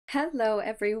Hello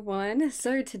everyone!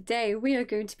 So today we are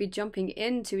going to be jumping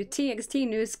into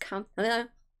TXT's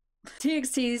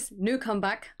new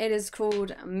comeback. It is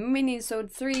called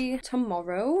Minisode 3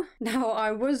 tomorrow. Now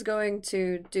I was going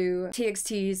to do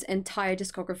TXT's entire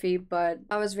discography, but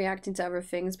I was reacting to other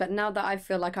things. But now that I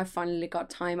feel like I finally got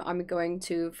time, I'm going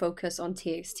to focus on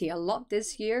TXT a lot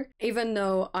this year. Even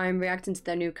though I'm reacting to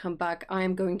their new comeback, I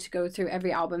am going to go through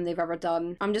every album they've ever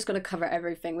done. I'm just going to cover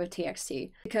everything with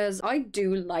TXT because I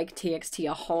do like TXT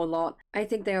a whole lot. I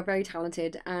think they are very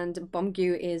talented, and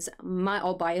Bomgyu is my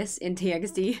all bias in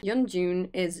TXT. Yeonjun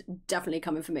is definitely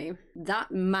coming for me.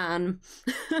 That man.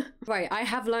 Right, I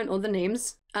have learned all the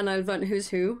names and I've learned who's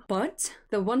who, but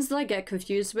the ones that I get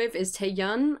confused with is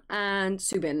Taeyeon and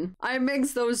Subin. I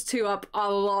mix those two up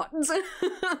a lot.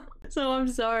 So I'm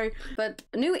sorry. But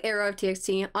a new era of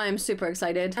TXT, I am super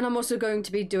excited. And I'm also going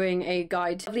to be doing a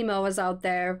guide. Lovely Moas out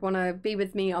there want to be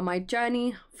with me on my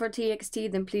journey for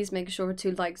TXT, then please make sure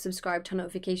to like, subscribe, turn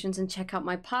notifications, and check out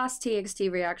my past TXT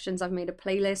reactions. I've made a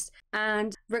playlist,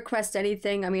 and request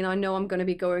anything. I mean, I know I'm going to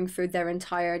be going through their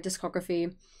entire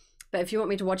discography, but if you want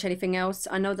me to watch anything else,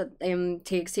 I know that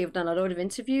TXT have done a lot of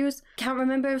interviews. Can't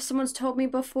remember if someone's told me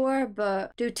before,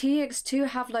 but do TX2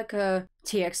 have like a...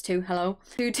 TX2, hello?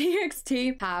 Do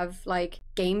TXT have like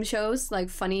game shows, like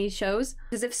funny shows?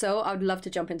 Because if so, I would love to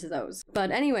jump into those.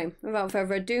 But anyway, without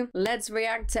further ado, let's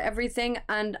react to everything.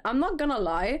 And I'm not gonna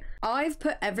lie, I've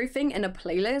put everything in a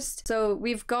playlist. So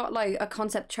we've got like a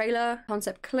concept trailer,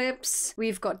 concept clips,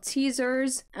 we've got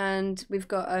teasers, and we've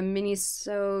got a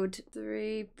Minisode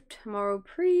 3 tomorrow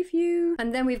preview.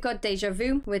 And then we've got Deja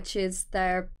Vu, which is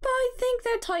their, I think,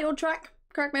 their title track.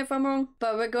 Correct me if I'm wrong,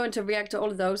 but we're going to react to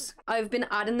all of those. I've been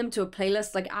adding them to a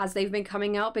playlist like as they've been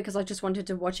coming out because I just wanted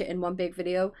to watch it in one big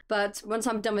video. But once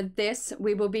I'm done with this,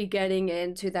 we will be getting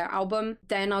into their album.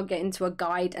 Then I'll get into a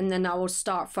guide, and then I will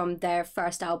start from their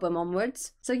first album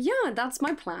onwards. So yeah, that's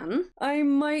my plan. I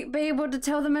might be able to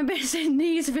tell them a bit in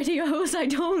these videos, I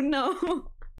don't know.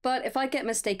 But if I get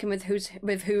mistaken with who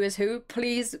is who,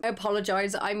 please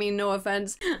apologize. I mean, no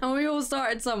offense. And we all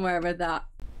started somewhere with that.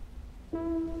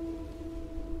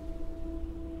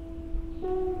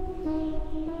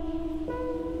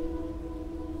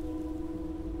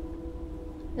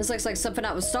 This looks like something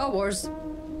out of Star Wars.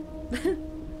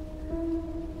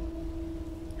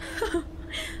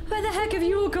 Where the heck have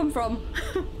you all come from?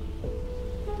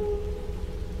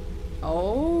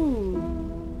 Oh.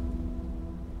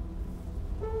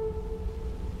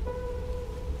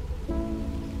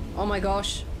 Oh my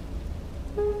gosh.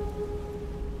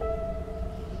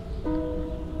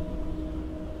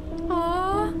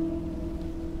 Aww.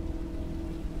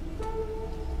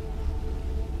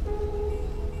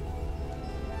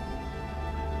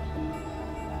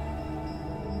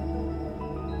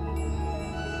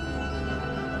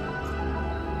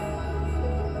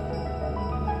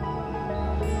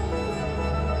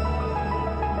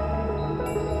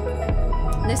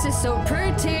 This is so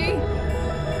pretty.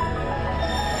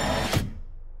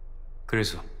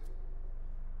 그래서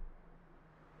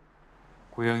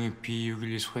고양이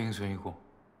B612 소행성이고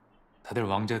다들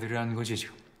왕자들이라는 거지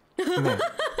지금. 근데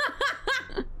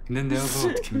내가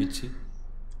그걸 어떻게 믿지?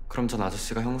 그럼 전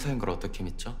아저씨가 형사인 걸 어떻게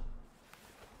믿죠?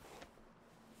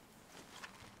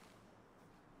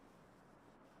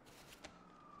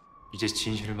 이제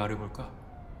진실을 말해볼까?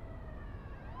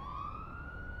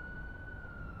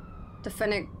 The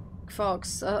Fennec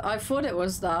Fox. I thought it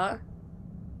was that.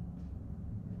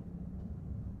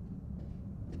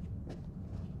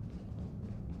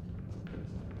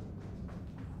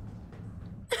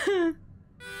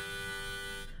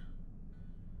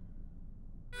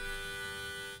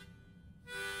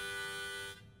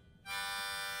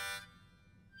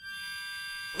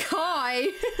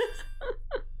 Kai!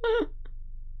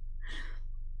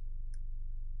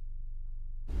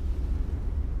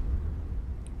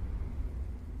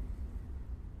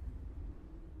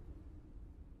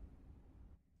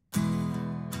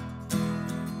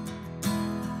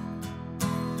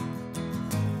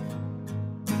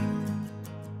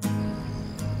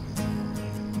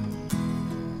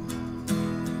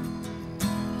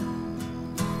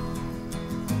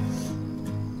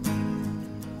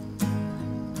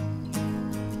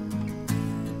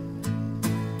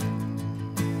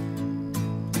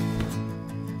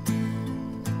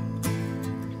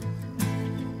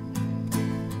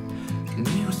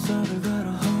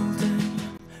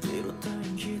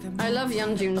 I love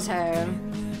Yeonjun's hair.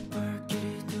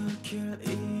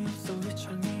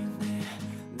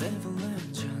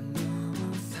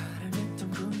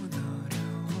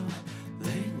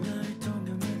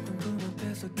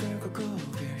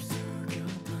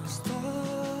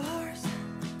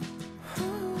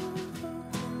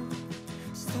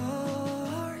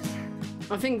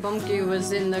 I think Bumpy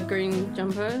was in the green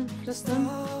jumper just then.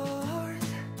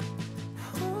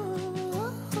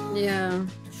 Yeah.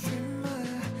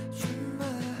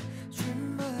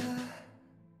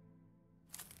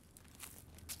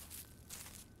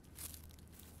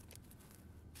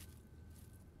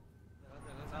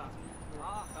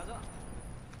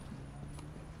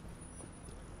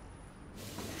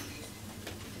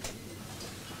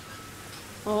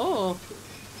 Oh.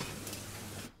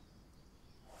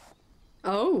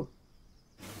 Oh.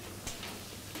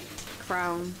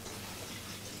 Crown.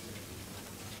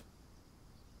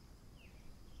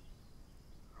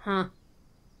 Huh.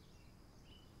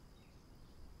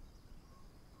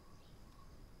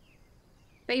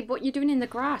 Babe, what you doing in the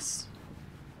grass?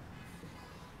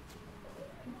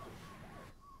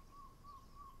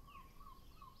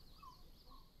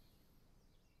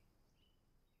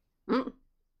 Mm.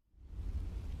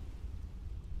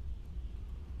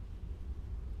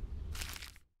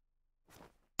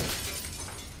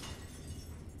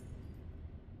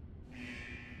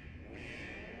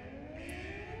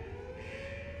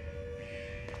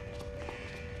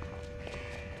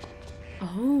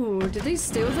 Oh, did they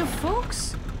steal the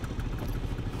fox?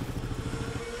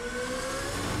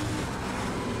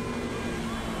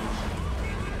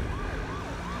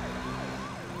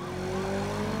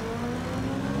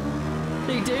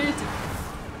 They did.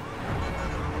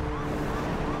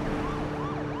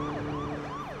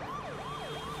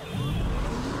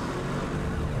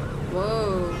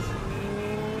 Whoa.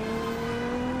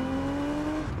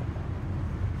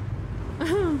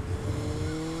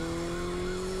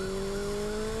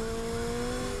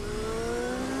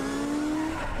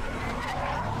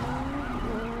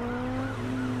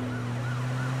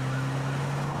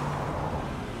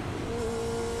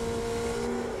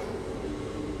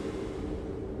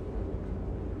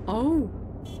 Oh.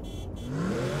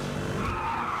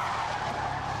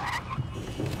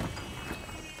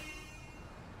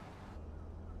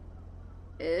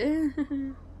 Eh.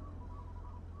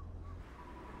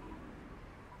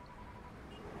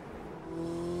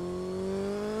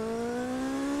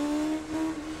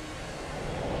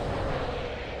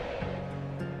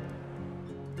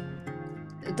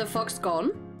 The fox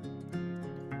gone?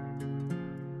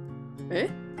 Eh?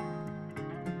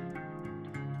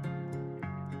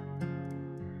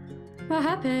 What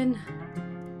happened?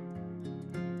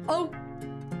 Oh!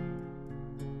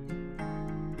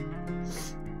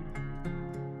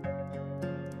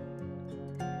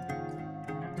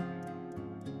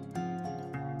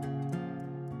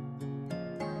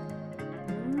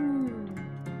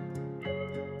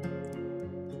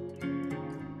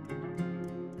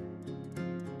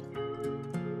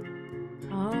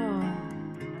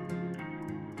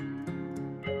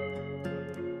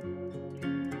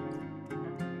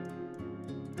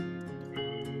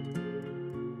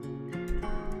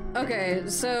 Okay,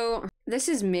 so this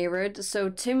is mirrored. So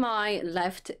to my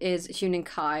left is Hyun and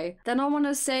Kai. Then I want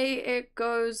to say it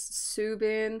goes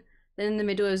Subin. Then in the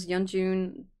middle is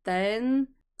Yeonjun. Then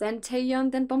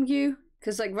Taeyeon. Then Bongyu.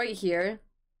 Because like right here,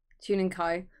 Hyun and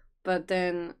Kai. But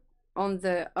then on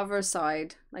the other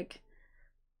side, like,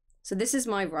 so this is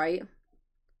my right.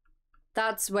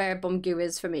 That's where Bongyu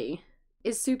is for me.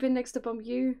 Is Subin next to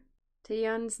Bongyu?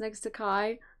 Taeyeon's next to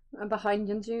Kai. And behind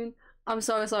Yeonjun. I'm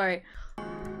so sorry.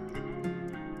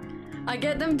 I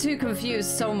get them too confused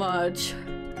so much.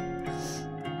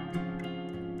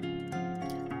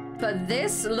 But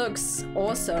this looks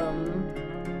awesome.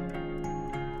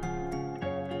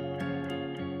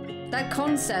 That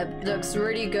concept looks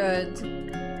really good.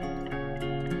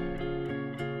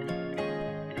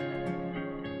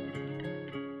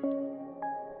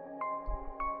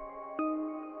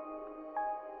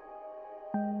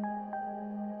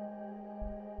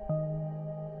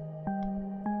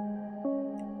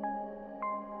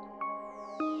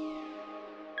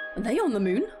 Are they on the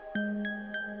moon?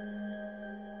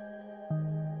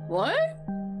 What?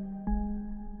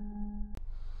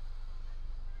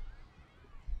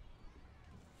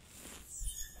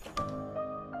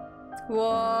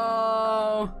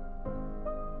 Whoa.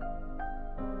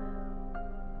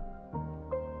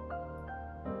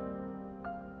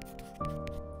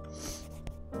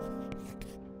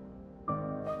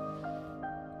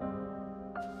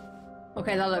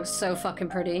 Okay, that looks so fucking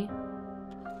pretty.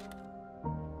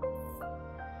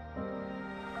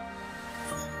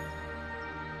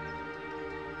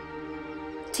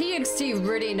 TXT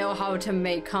really know how to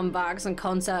make comebacks and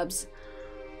concepts.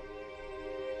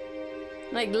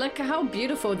 Like, look at how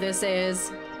beautiful this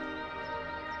is.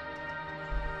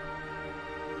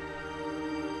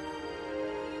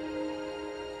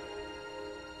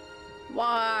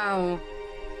 Wow.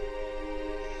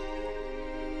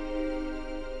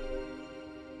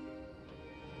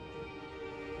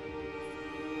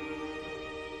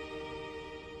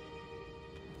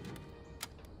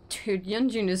 Dude,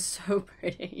 Yeonjun is so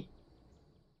pretty.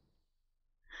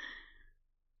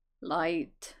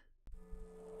 Light.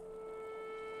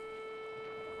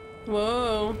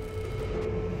 Whoa.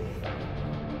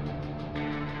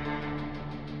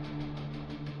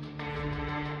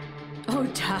 Oh,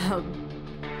 damn.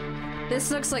 This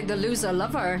looks like the loser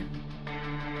lover.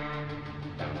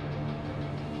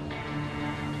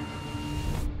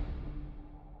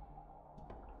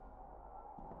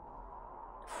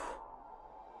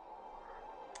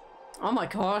 Oh my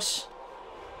gosh.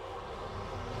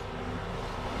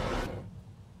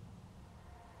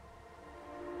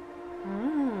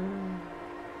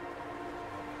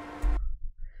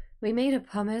 We made a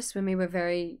promise when we were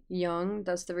very young.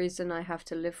 That's the reason I have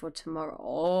to live for tomorrow.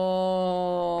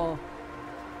 Oh.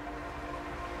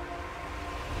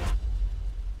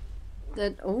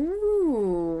 That,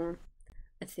 ooh.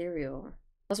 Ethereal.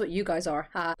 That's what you guys are.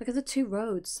 Ha. Look at the two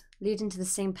roads leading to the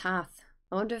same path.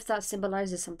 I wonder if that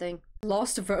symbolizes something.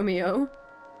 Lost Romeo.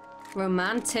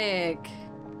 Romantic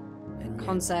And yet,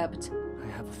 concept. I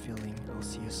have a feeling I'll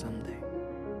see you someday.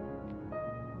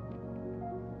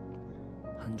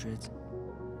 Hundreds,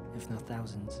 if not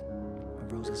thousands,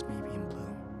 of roses may be in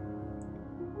bloom.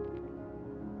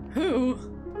 Who?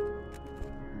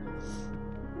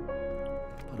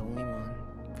 But only one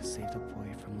could save the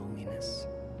boy from loneliness.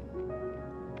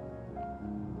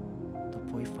 The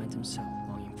boy finds himself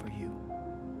longing for you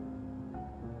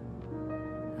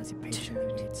as he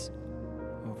patiently waits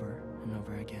over and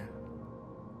over again.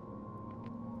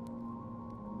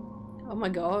 Oh my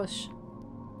gosh.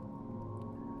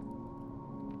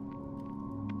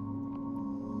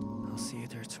 I'll see you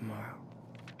there tomorrow.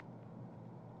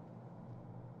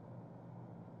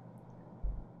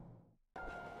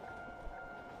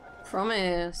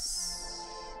 Promise.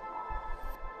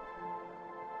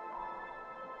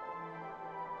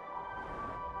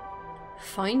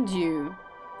 Find you.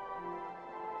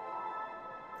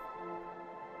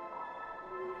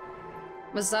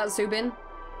 Was that Zubin?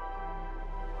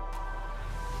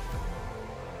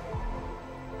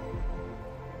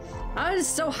 Oh, he's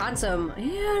so handsome.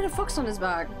 Yeah, the fox on his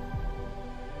back.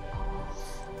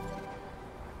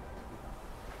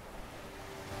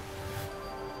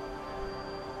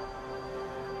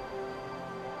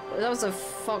 That was a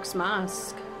fox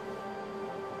mask.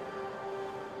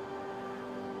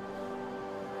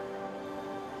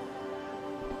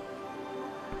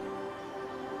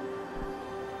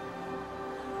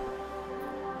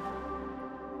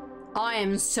 I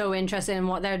am so interested in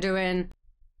what they're doing.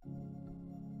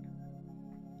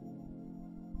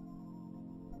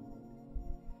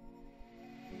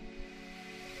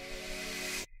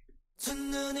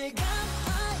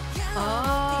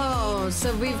 Oh,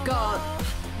 so we've got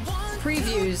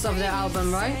previews of their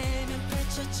album, right?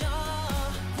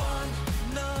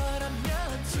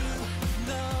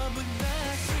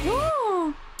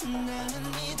 Woo!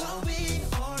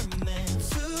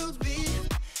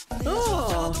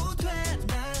 Oh!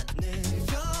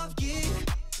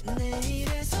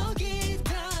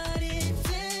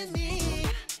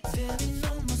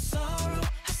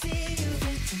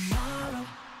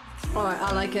 Alright,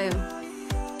 I like it.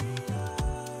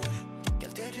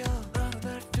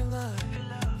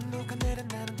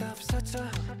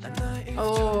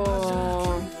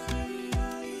 Oh.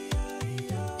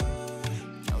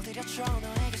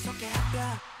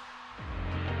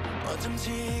 어쩜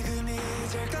지금이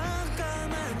제일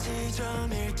깜깜한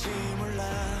지점일지 몰라.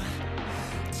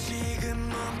 지금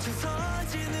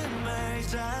멈춰서지는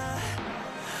말자.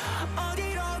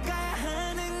 어디로 가야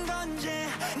하는 건지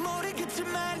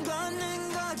모르겠지만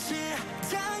걷는 거지.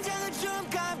 당장은 좀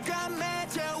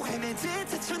깜깜해져. 헤맨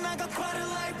듯 헤쳐나가 quarter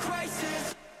life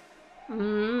crisis.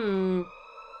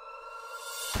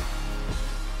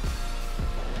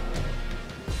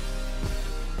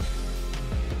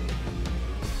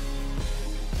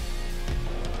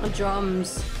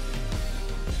 Drums.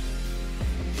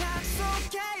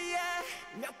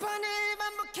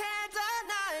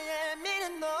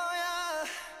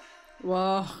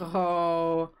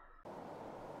 Whoa.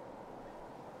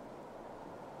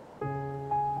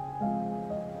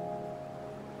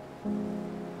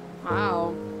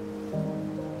 Wow.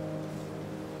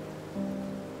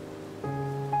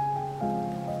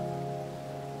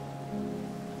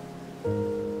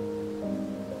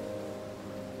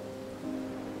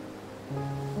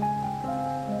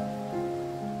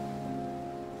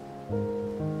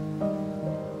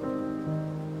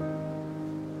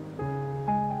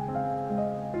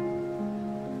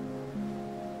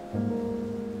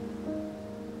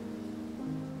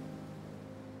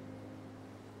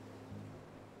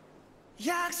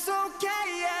 약속해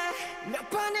몇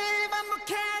번을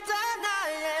반복해도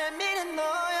나의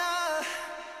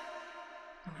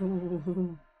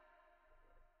Ooh.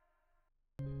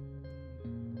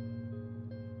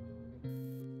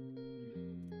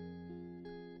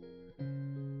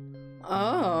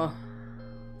 Oh.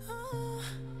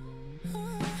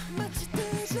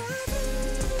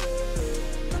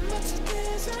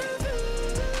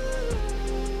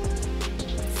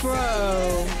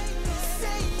 Bro.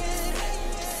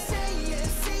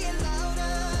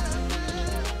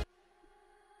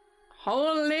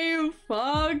 Holy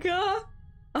fuck.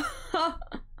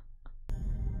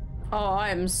 Oh, I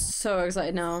am so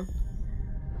excited now.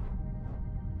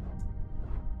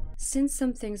 Since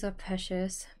some things are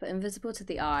precious, but invisible to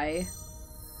the eye,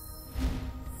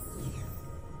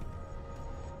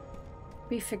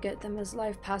 we forget them as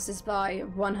life passes by.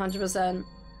 100%.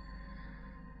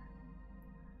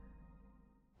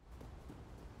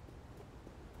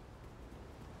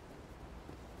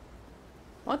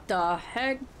 What the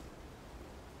heck?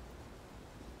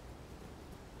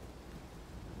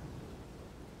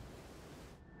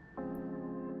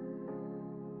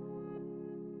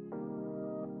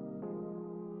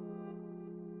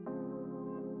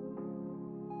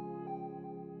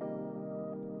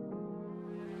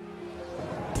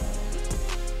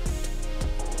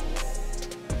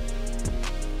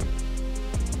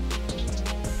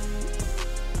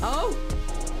 Oh!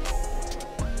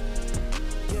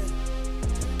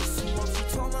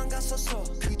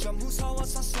 그저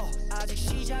무서웠었어. 아직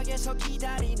시작에서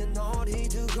기다리는 너를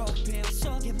두고 bil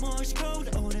속에 Morse code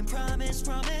오랜 promise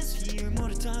비율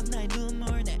모르던 나의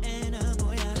눈물 내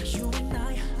애나모야. You and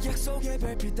I 약속의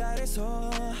별빛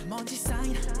아래서 먼지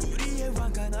쌓인 우리의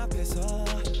왕관 앞에서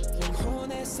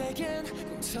영혼의 세계는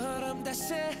꿈처럼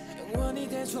다시 영원히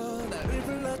돼줘. 나를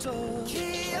불러줘.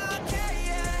 기억해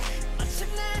yeah.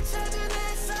 마침내 찾은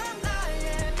애써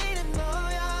나의 미는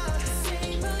너야.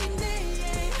 Say my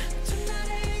name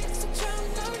전날의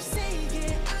약속처럼 널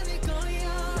세게 안을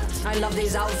거야. I love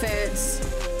these outfits.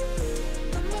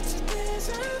 넌 마치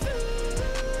déjà vu.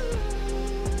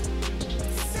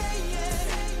 Say it,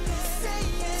 say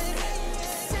it,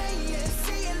 say it,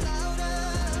 say it louder.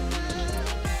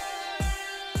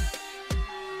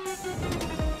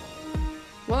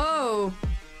 Whoa!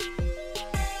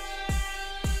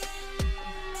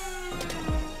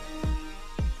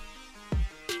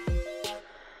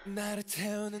 나를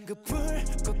태우는 그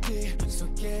불꽃길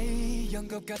속에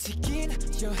연극같이 긴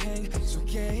여행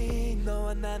속에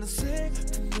너와 나눈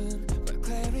슬픔은 my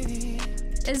clarity.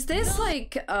 Is this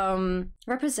like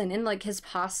representing like his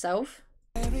past self?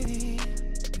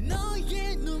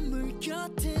 너의 눈물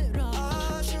곁으로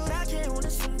추락해 오는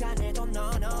순간에도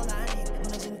넌 online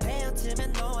무너진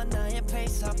베어틈엔 너와 나의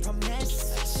place of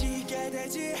promise 지게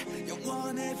되지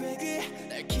영원의 백이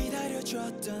날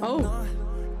기다려줬던 Oh. 너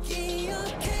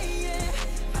기억해 yeah.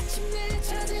 마침내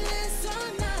찾은 애써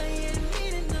나의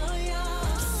미래 너야.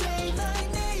 Say my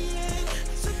name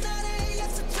전날의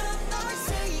약속처럼 널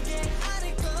세게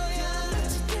안을 거야.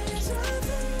 마치 déjà vu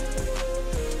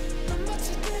넌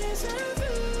마치 déjà vu.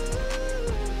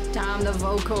 Damn the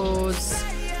vocals.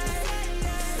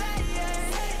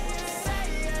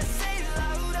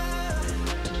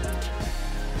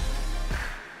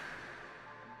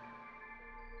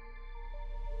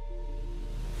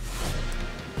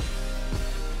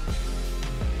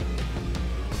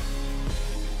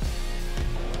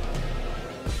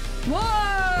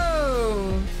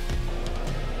 Whoa!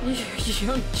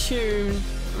 Yeonjun.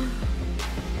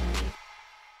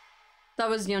 That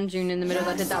was Yeonjun in the middle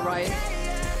that did that right.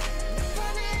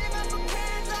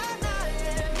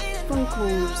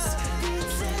 Vocals.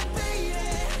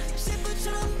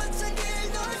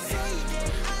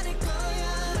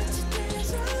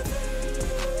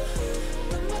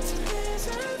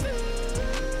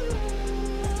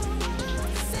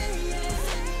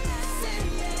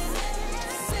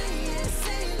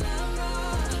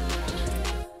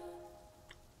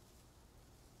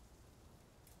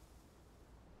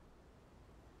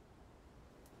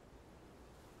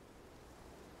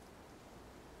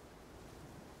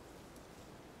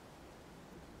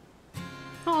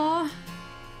 Aww.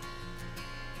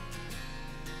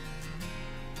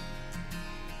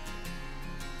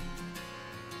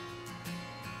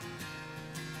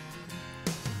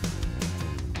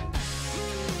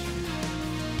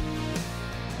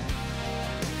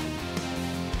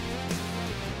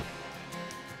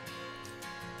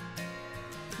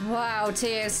 Wow,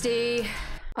 TXT.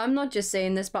 I'm not just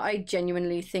saying this, but I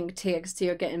genuinely think TXT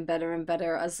are getting better and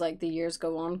better as like the years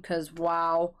go on, because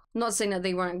wow. I'm not saying that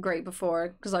they weren't great before,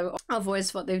 because I've always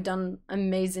thought they've done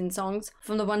amazing songs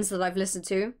from the ones that I've listened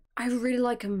to. I really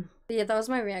like them. But yeah, that was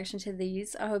my reaction to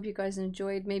these. I hope you guys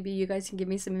enjoyed. Maybe you guys can give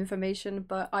me some information,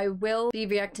 but I will be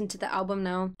reacting to the album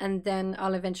now, and then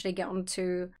I'll eventually get on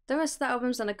to the rest of the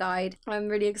albums and a guide. I'm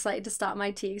really excited to start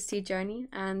my TXT journey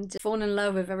and fall in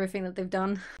love with everything that they've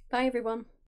done. Bye everyone.